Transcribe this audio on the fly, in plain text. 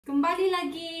Kembali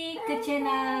lagi ke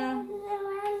channel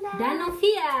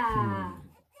Danofia.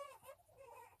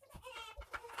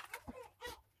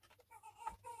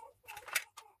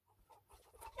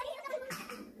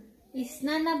 It's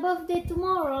Nana birthday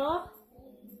tomorrow.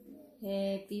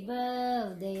 Happy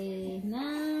birthday,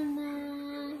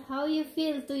 Nana. How you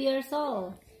feel 2 years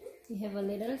old? You have a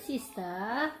little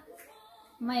sister,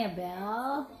 Maya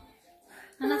Bell.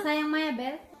 Anak sayang Maya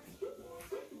Bell.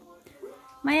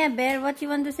 Maya Bell, what you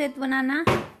want to say to Nana?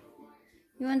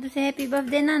 You want to say happy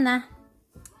birthday, Nana?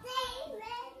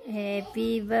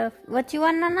 Happy birthday. What you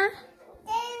want, Nana?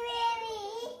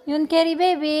 You want carry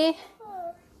baby?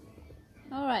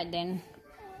 Alright then.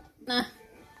 Nah.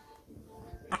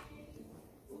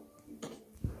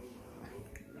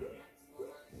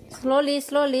 Slowly,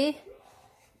 slowly.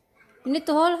 You need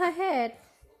to hold her head.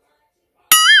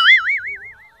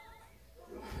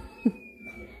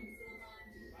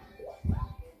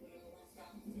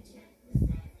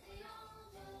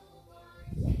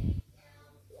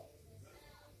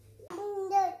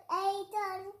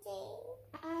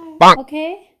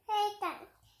 Okay?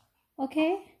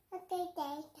 Okay?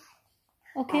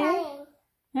 Okay?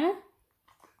 Huh?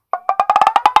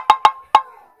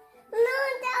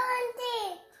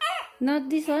 Not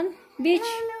this one? Beach?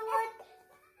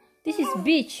 This is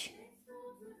beach.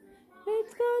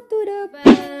 Let's go to the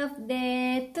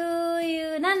birthday to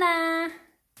you, Nana.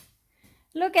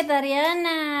 Look at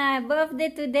Arianna.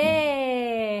 Birthday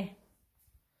today.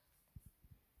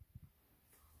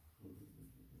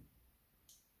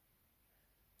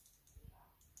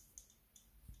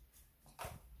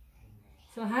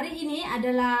 So hari ini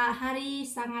adalah hari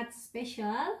sangat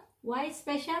spesial. Why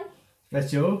special?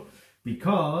 Special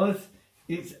because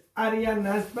it's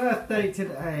Arianna's birthday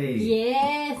today.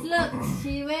 Yes, look,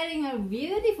 she's wearing a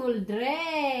beautiful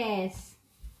dress.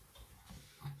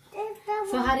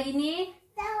 So hari ini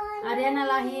Arianna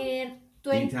lahir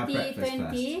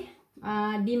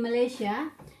 2020 di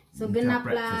Malaysia. So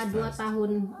genaplah 2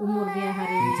 tahun umur dia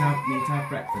hari ini. Need to have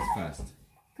breakfast first.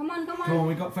 Come on, come on. Come on,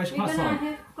 we got fresh croissant. We're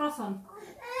gonna have croissant.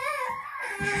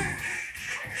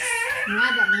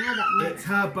 Mengadak. It's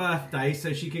her birthday,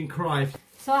 so she can cry.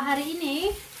 So hari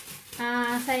ini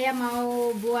saya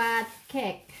mau buat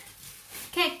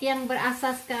cake yang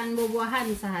berasaskan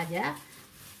buah-buahan sahaja.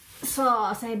 So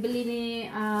saya beli nih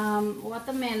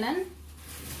watermelon.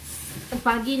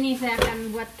 Pagi nih saya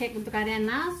akan buat cake untuk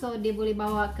Arianna, so dia boleh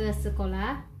bawa ke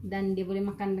sekolah dan dia boleh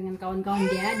makan dengan kawan-kawan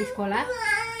dia di sekolah.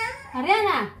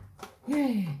 Arianna,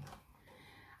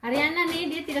 Arianna nih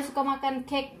dia tidak suka makan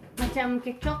cake macam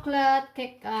cake coklat,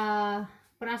 cake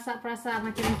perasa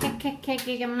macam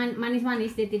cake yang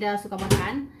manis-manis, dia tidak suka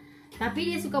makan. Tapi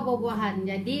dia suka buah-buahan.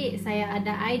 Jadi saya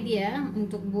ada idea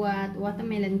untuk buat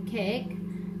watermelon cake,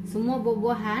 semua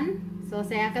buah-buahan. So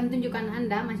saya akan tunjukkan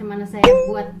Anda macam mana saya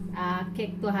buat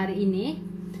cake tuh hari ini.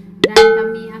 Dan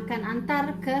kami akan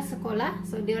antar ke sekolah,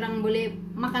 so dia orang boleh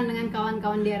makan dengan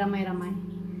kawan-kawan dia ramai-ramai.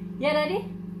 Ya, Daddy?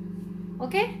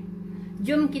 Oke?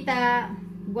 Jom kita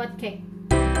buat cake.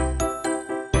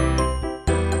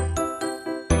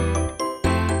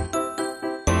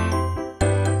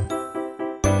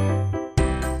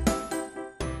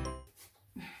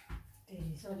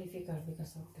 It's so difficult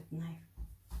because of that knife.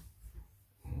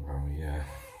 Oh yeah.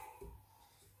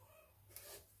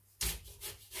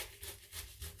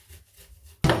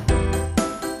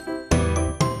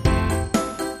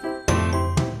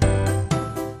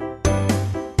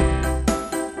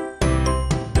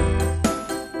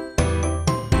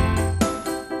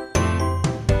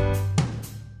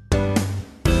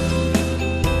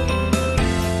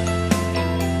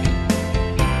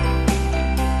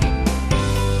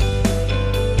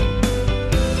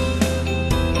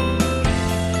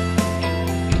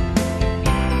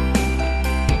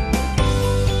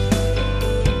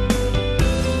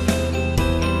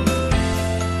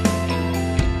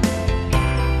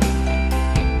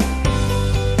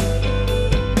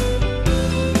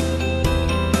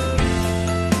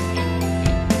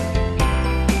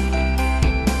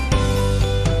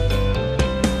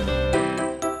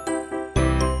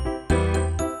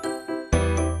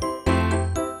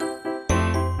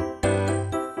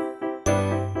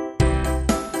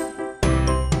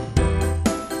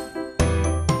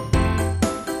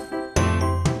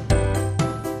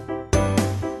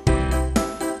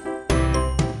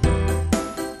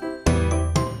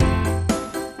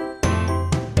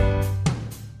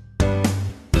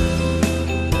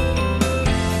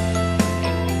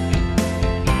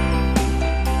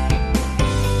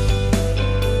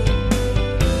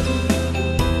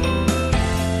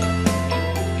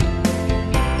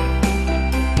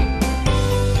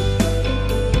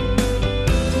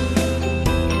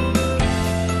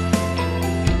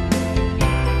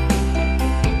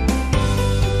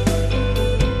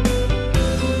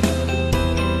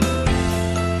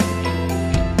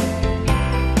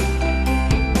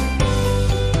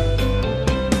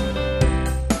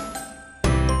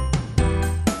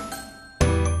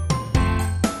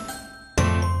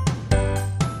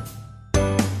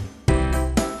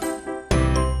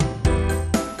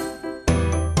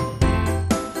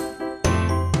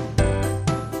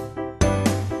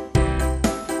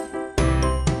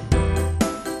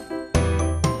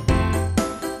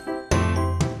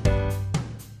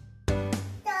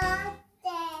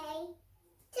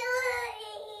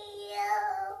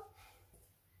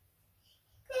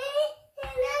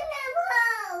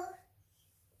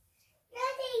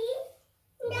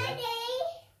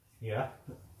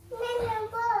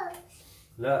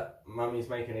 Look, Mummy's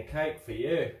making a cake for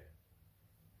you.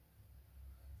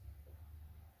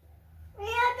 We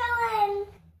are going.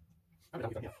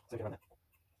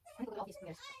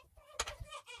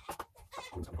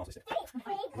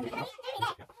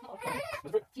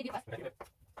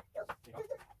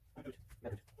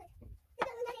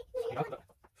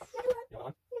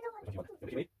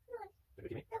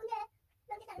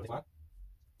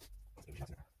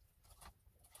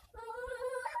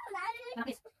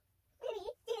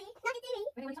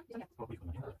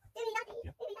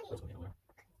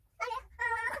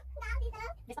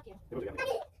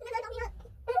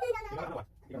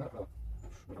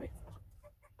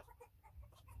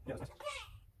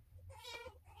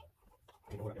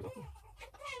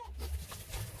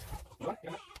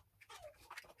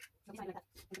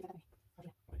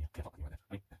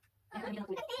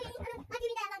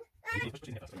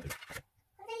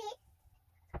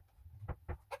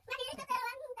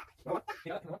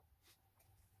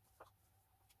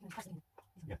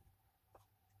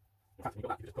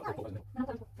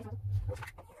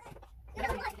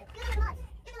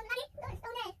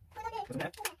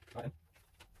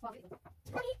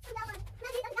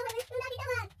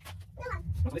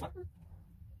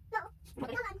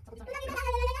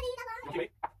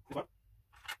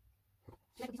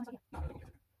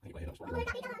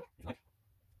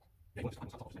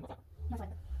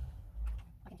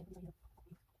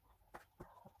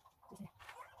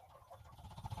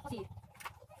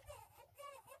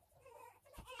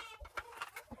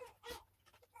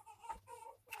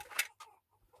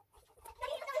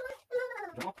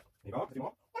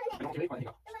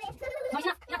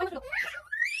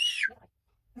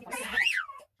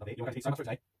 You want to eat so much fruit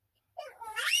today?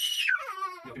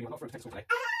 You're doing a lot of fruit today.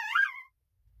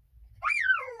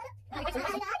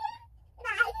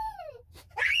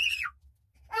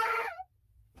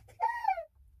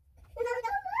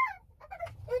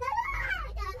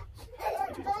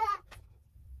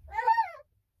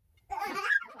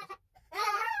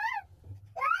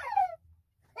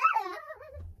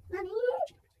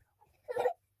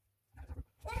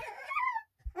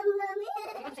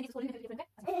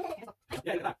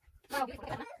 Yeah, look at that.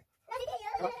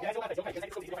 Yeah, it's all right. It's okay. Just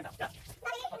take the right now.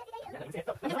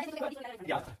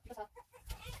 Yeah.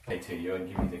 Hey, to you and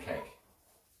give me the cake.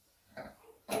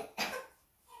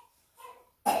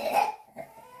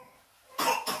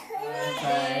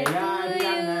 Birthday,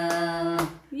 Arianna.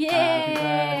 Yay!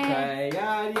 Happy birthday,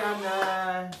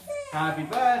 Arianna. Happy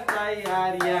birthday,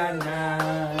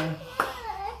 Arianna.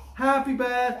 Happy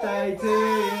birthday to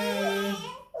you.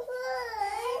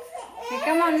 Okay,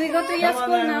 come on, we go to your school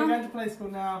We're now. going to play school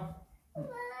now.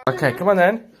 Okay, come on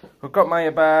then. We've got my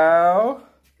bow.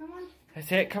 Come on.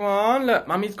 That's it, come on. Look,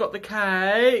 Mummy's got the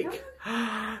cake.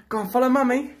 Go on, follow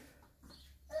Mummy.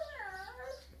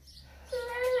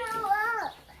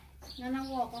 Nana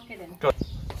walk, okay then. Go.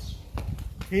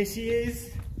 Here she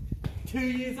is, 2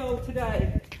 years old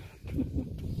today.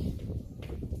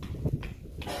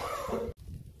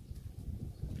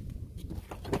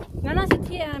 Nana sit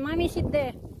here, Mommy sit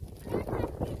there.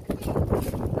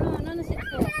 No, Nana sit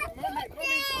there.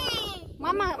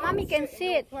 Mama, Mommy can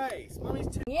sit. Place. Mummy's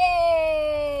too.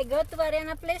 Yay! Go to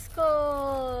Arianna Play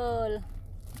School.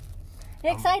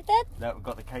 You excited? Look, we've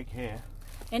got the cake here.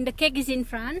 And the cake is in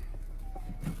front.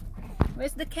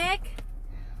 Where's the cake?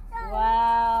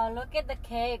 Wow, look at the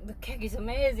cake. The cake is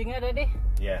amazing already.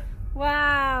 Yeah.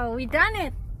 Wow, we done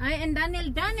it. I and Daniel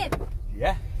done it.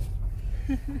 Yeah.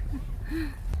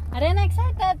 Arianna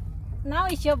excited. Now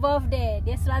it's your birthday.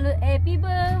 Dia selalu happy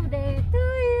birthday to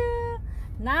you.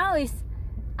 Now it's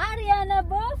Arianna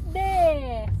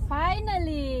birthday.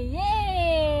 Finally.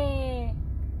 Yay.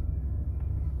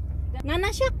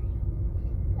 Nana Shark.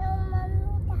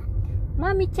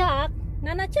 Mommy Shark.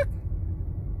 Nana Shark.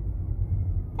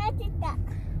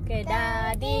 Okay,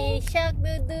 Daddy Shark.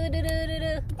 Do do do do do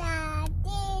do.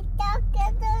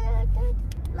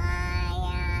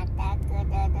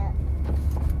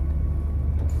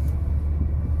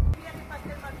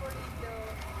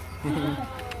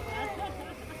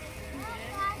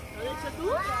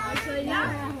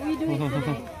 We do it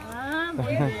today.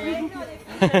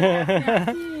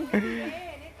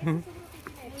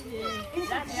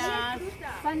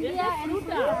 Sandía and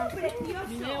fruta.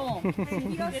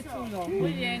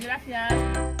 Muy bien, gracias.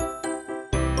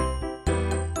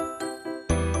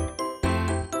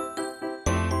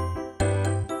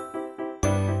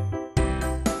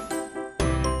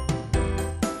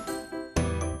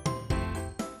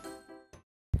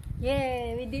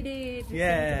 Yeah, we did it.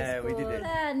 Yeah, we did it.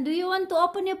 Do you want to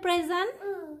open your present?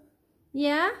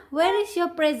 Yeah? Where is your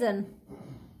present?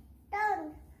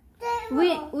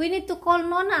 We need to call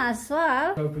Nona as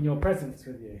well. Open your presents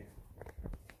with you.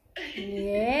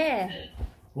 Yeah.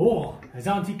 Oh, has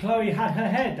Auntie Chloe had her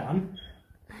hair done?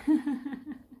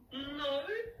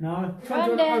 No? Which one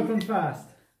do you want to open first?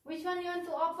 Which one you want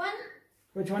to open?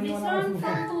 Which one do you This want to one open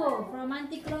from first? who? From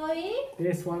Auntie Chloe?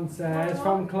 This one says,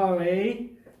 from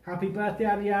Chloe. Happy birthday,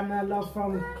 Arianna. Love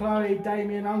from Chloe,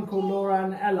 Damien, Uncle, Laura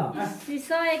and Ella. She's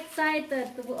so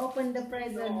excited to open the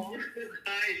present.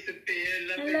 Hi, Sophia.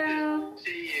 Lovely Hello. to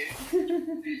see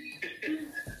you.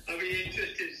 I'll be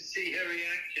interested to see her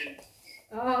reaction.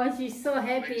 Oh, she's so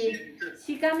happy.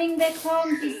 She coming back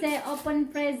home. She say open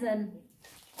present.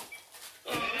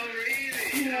 Oh,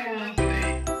 really? Yeah. How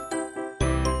lovely.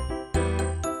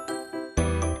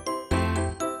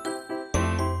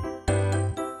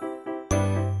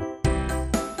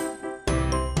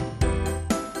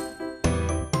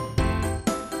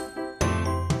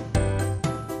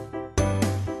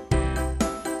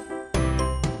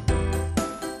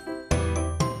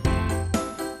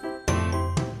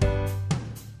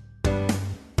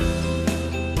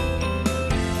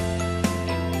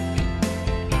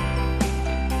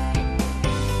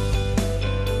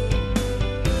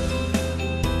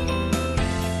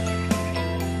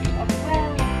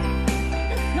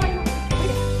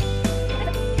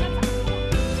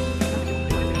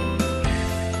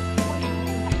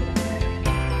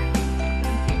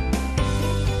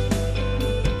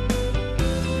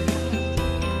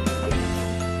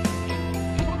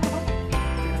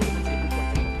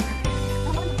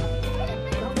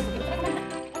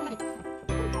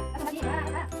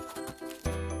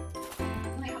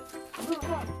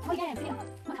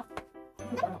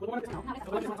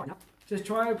 Just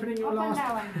try opening your Open last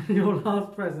that one. your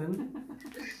last present. Too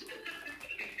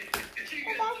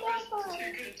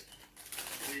good.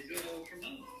 These are all from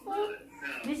Mum. No.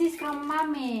 This is from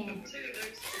Mommy. See you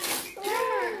next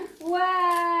week.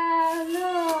 Wow,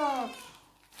 look.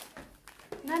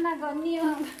 Nana got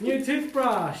New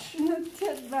toothbrush. new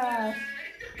toothbrush.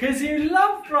 Because you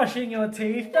love brushing your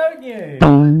teeth, don't you?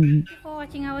 For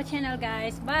watching our channel,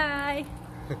 guys. Bye.